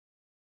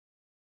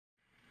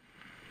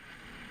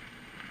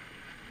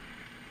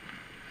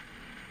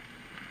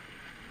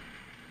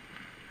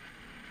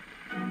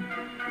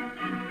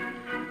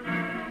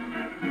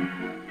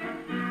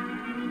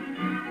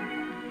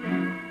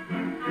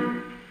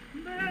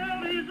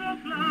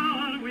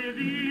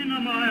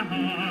my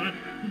heart,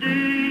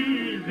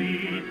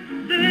 Daisy,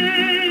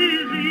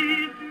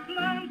 Daisy,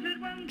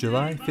 planted when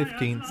July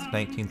 15th,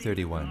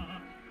 1931.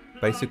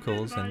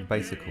 Bicycles and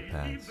Bicycle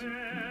Paths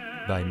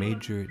by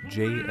Major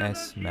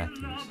J.S.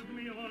 Matthews.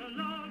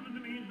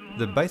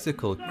 The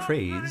bicycle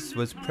craze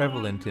was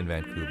prevalent in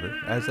Vancouver,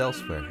 as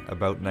elsewhere,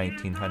 about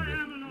 1900.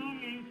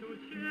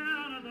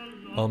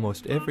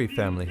 Almost every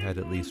family had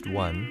at least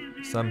one,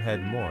 some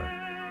had more.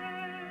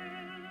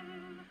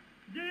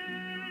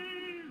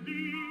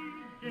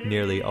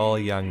 Nearly all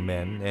young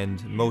men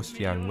and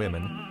most young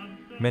women,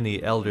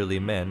 many elderly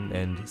men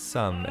and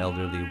some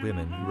elderly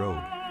women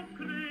rode.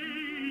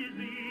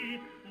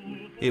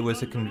 It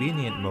was a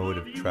convenient mode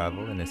of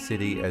travel in a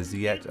city as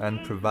yet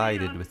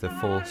unprovided with a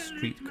full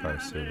streetcar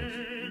service.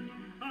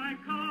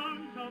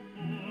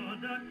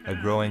 A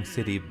growing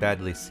city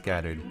badly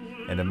scattered,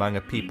 and among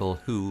a people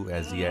who,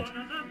 as yet,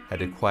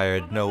 had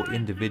acquired no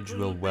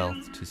individual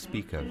wealth to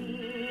speak of.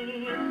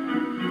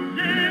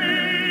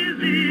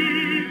 Daisy,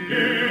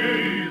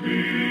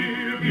 Daisy,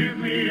 give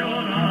me your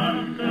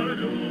answer,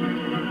 do.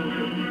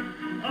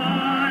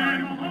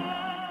 I'm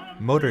home.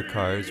 Motor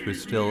cars were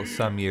still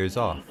some years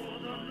off.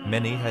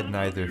 Many had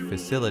neither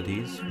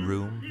facilities,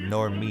 room,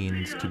 nor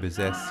means to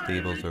possess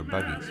stables or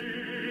buggies.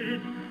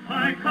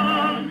 I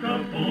can't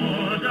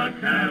afford a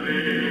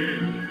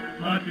carriage,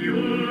 but you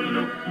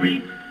look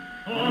sweet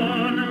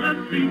on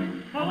the seat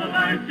of a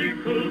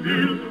bicycle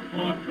built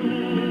for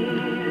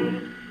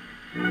two.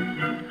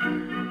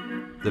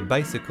 The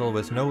bicycle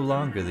was no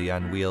longer the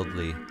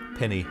unwieldy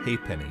penny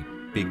halfpenny,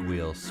 big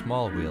wheel,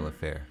 small wheel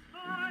affair.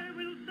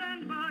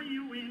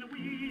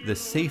 The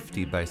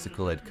safety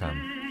bicycle had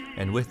come,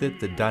 and with it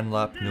the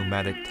Dunlop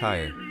pneumatic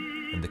tire,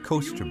 and the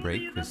coaster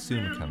brake was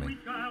soon coming.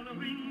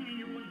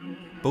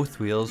 Both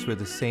wheels were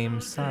the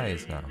same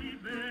size now.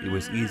 It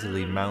was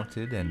easily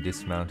mounted and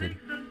dismounted,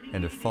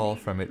 and a fall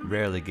from it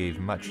rarely gave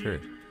much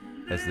hurt,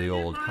 as the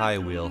old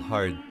high-wheel,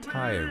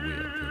 hard-tire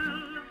wheel did.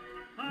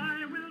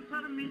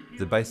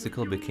 The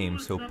bicycle became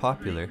so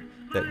popular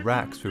that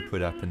racks were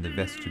put up in the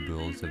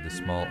vestibules of the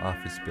small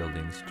office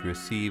buildings to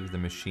receive the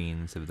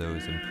machines of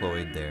those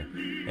employed there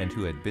and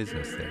who had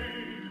business there.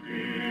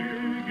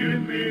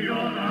 Give me your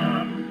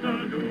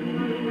answer,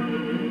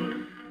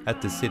 do.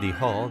 At the City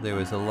Hall there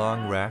was a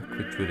long rack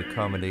which would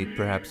accommodate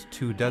perhaps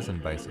 24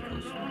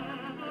 bicycles.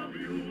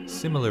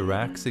 Similar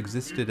racks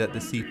existed at the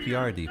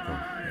CPR depot,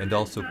 and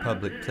also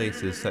public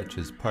places such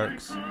as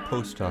parks,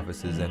 post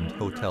offices, and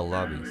hotel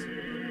lobbies.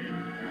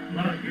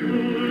 But you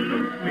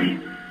look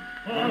sweet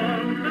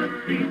on the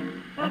seat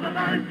of a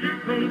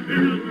bicycle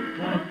built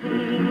for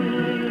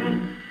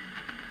two.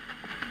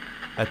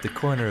 At the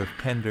corner of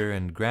Pender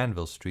and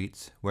Granville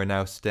Streets, where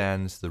now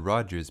stands the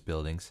Rogers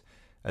Buildings,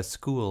 a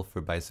school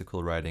for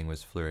bicycle riding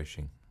was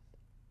flourishing.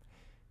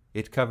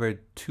 It covered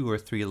 2 or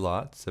 3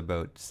 lots,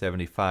 about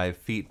 75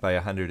 feet by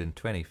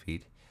 120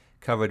 feet,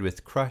 covered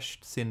with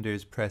crushed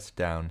cinders pressed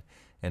down,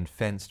 and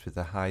fenced with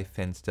a high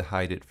fence to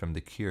hide it from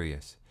the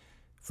curious,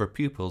 for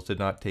pupils did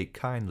not take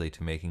kindly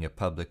to making a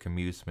public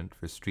amusement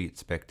for street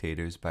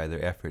spectators by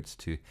their efforts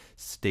to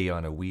stay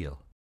on a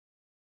wheel.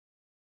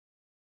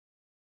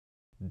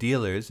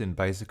 Dealers in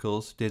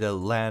bicycles did a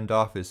land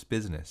office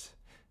business.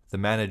 The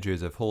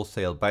managers of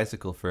wholesale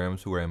bicycle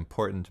firms were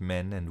important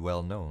men and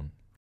well known.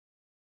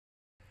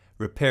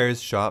 Repairs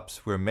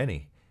shops were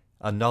many.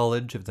 A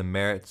knowledge of the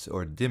merits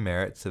or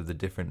demerits of the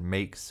different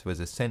makes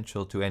was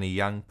essential to any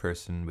young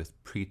person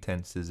with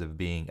pretenses of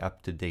being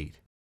up to date.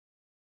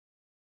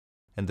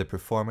 And the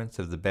performance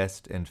of the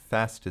best and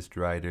fastest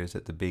riders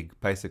at the big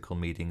bicycle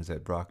meetings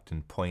at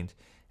Brockton Point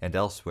and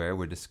elsewhere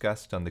were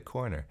discussed on the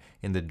corner,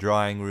 in the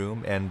drawing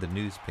room and the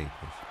newspapers.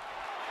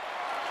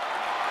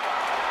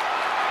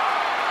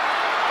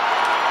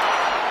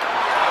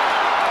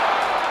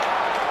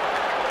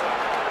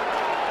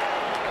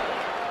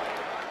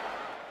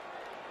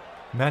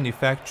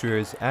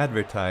 Manufacturers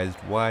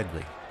advertised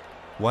widely.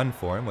 One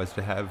form was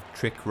to have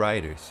trick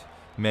riders,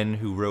 men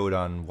who rode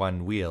on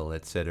one wheel,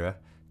 etc.,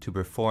 to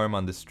perform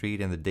on the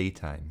street in the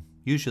daytime,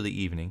 usually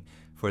evening,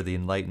 for the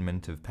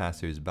enlightenment of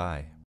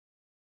passers-by.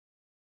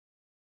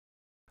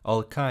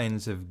 All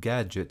kinds of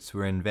gadgets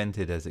were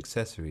invented as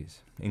accessories,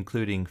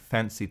 including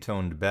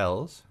fancy-toned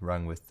bells,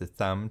 rung with the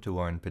thumb to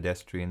warn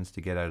pedestrians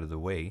to get out of the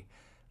way,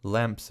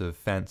 lamps of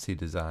fancy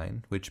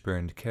design, which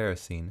burned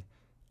kerosene,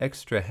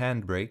 extra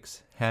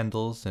handbrakes,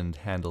 handles and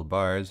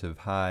handlebars of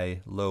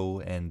high,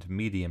 low, and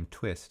medium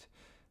twist,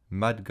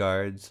 mud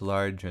guards,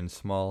 large and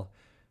small,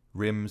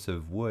 rims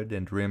of wood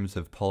and rims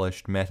of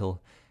polished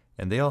metal,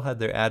 and they all had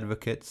their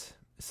advocates,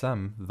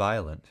 some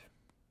violent.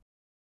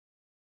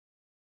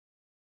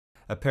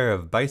 A pair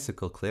of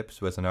bicycle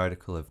clips was an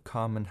article of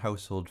common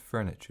household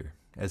furniture,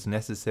 as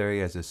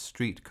necessary as a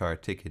streetcar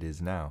ticket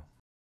is now.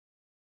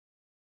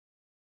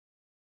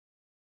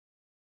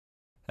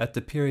 At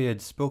the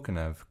period spoken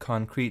of,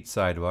 concrete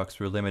sidewalks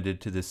were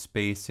limited to the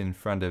space in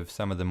front of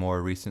some of the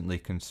more recently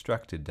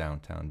constructed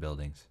downtown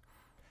buildings.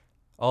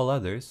 All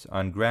others,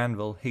 on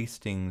Granville,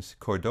 Hastings,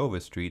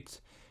 Cordova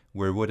streets,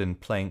 were wooden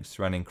planks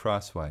running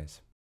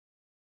crosswise.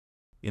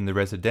 In the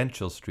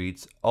residential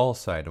streets, all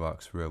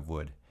sidewalks were of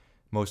wood,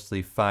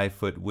 mostly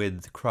 5-foot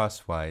width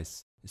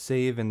crosswise,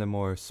 save in the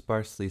more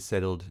sparsely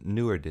settled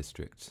newer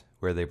districts,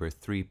 where they were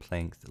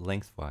 3-planked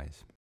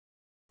lengthwise.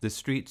 The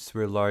streets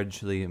were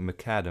largely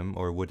macadam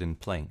or wooden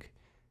plank.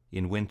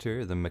 In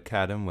winter, the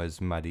macadam was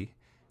muddy,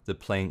 the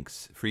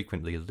planks,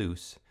 frequently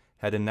loose,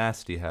 had a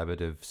nasty habit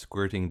of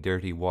squirting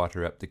dirty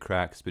water up the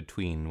cracks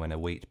between when a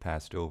weight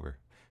passed over,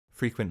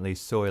 frequently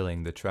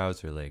soiling the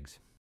trouser legs.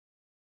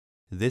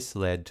 This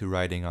led to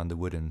riding on the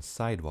wooden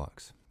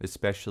sidewalks,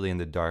 especially in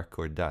the dark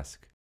or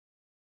dusk.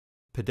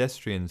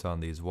 Pedestrians on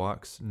these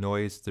walks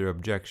noised their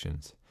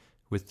objections,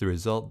 with the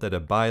result that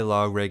a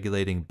bylaw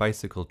regulating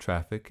bicycle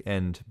traffic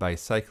and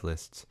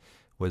bicyclists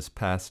was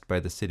passed by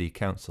the city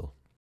council.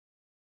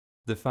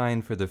 The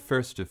fine for the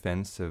first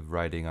offense of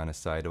riding on a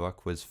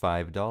sidewalk was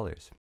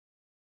 $5.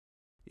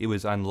 It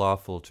was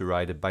unlawful to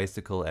ride a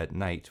bicycle at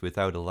night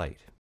without a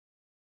light.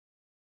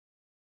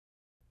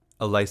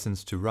 A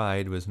license to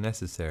ride was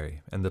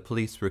necessary, and the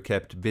police were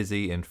kept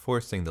busy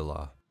enforcing the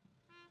law.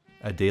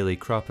 A daily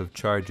crop of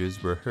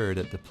charges were heard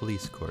at the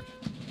police court.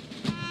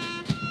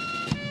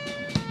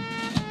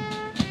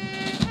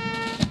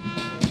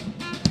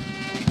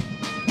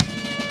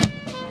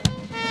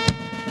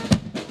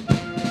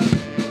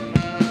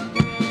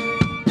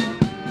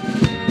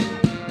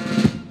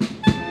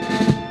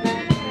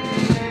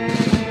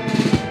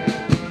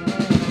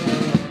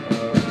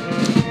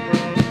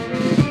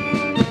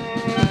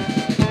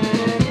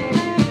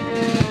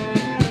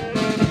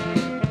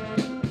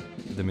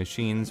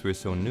 Machines were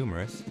so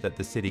numerous that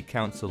the city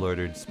council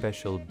ordered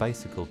special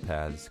bicycle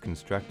paths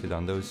constructed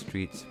on those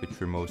streets which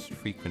were most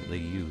frequently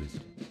used.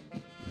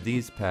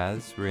 These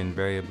paths were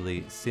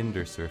invariably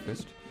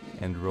cinder-surfaced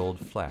and rolled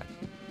flat,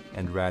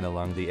 and ran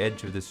along the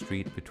edge of the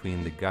street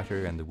between the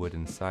gutter and the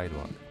wooden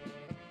sidewalk.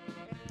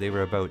 They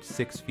were about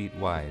 6 feet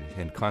wide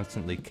and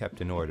constantly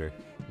kept in order,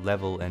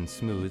 level and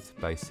smooth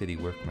by city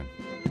workmen.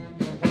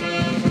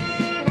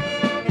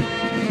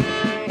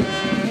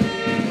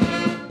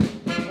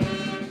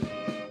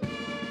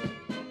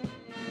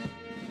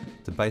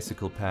 The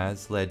bicycle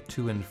paths led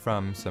to and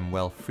from some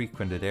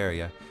well-frequented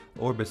area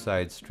or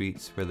beside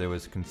streets where there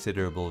was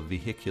considerable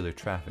vehicular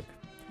traffic.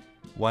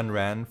 One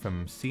ran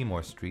from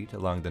Seymour Street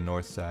along the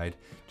north side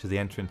to the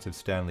entrance of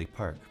Stanley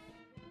Park.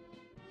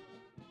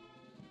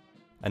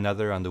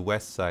 Another on the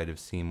west side of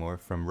Seymour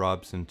from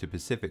Robson to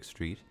Pacific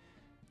Street.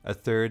 A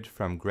third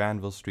from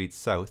Granville Street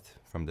south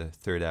from the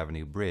 3rd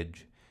Avenue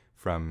Bridge,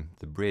 from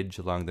the bridge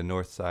along the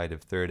north side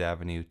of 3rd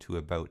Avenue to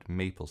about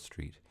Maple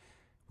Street,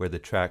 where the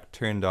track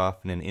turned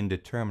off in an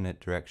indeterminate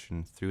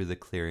direction through the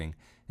clearing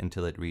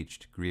until it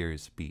reached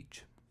Greer's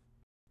Beach.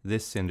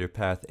 This cinder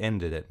path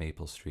ended at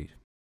Maple Street.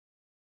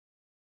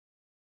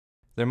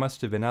 There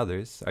must have been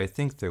others, I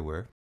think there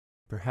were,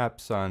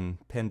 perhaps on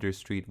Pender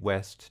Street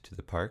west to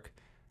the park,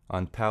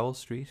 on Powell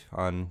Street,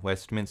 on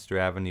Westminster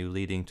Avenue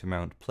leading to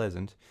Mount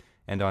Pleasant,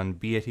 and on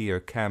Beatty or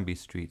Cambie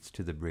Streets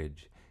to the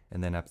bridge,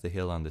 and then up the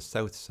hill on the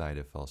south side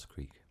of False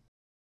Creek.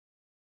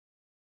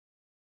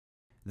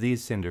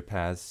 These cinder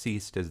paths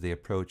ceased as they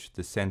approached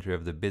the center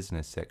of the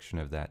business section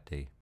of that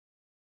day.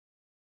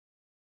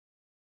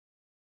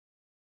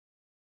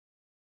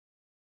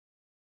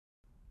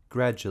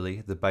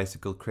 Gradually, the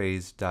bicycle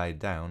craze died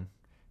down,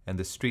 and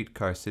the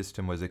streetcar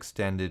system was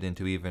extended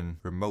into even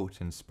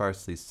remote and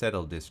sparsely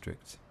settled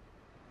districts.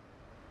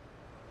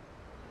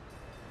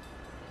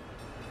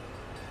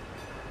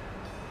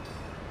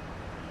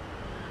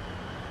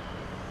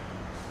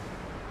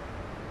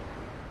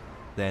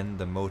 Then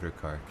the motor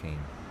car came.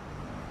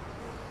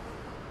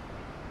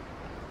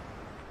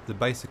 The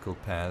bicycle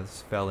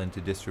paths fell into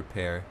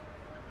disrepair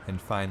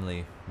and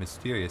finally,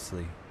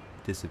 mysteriously,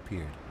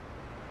 disappeared.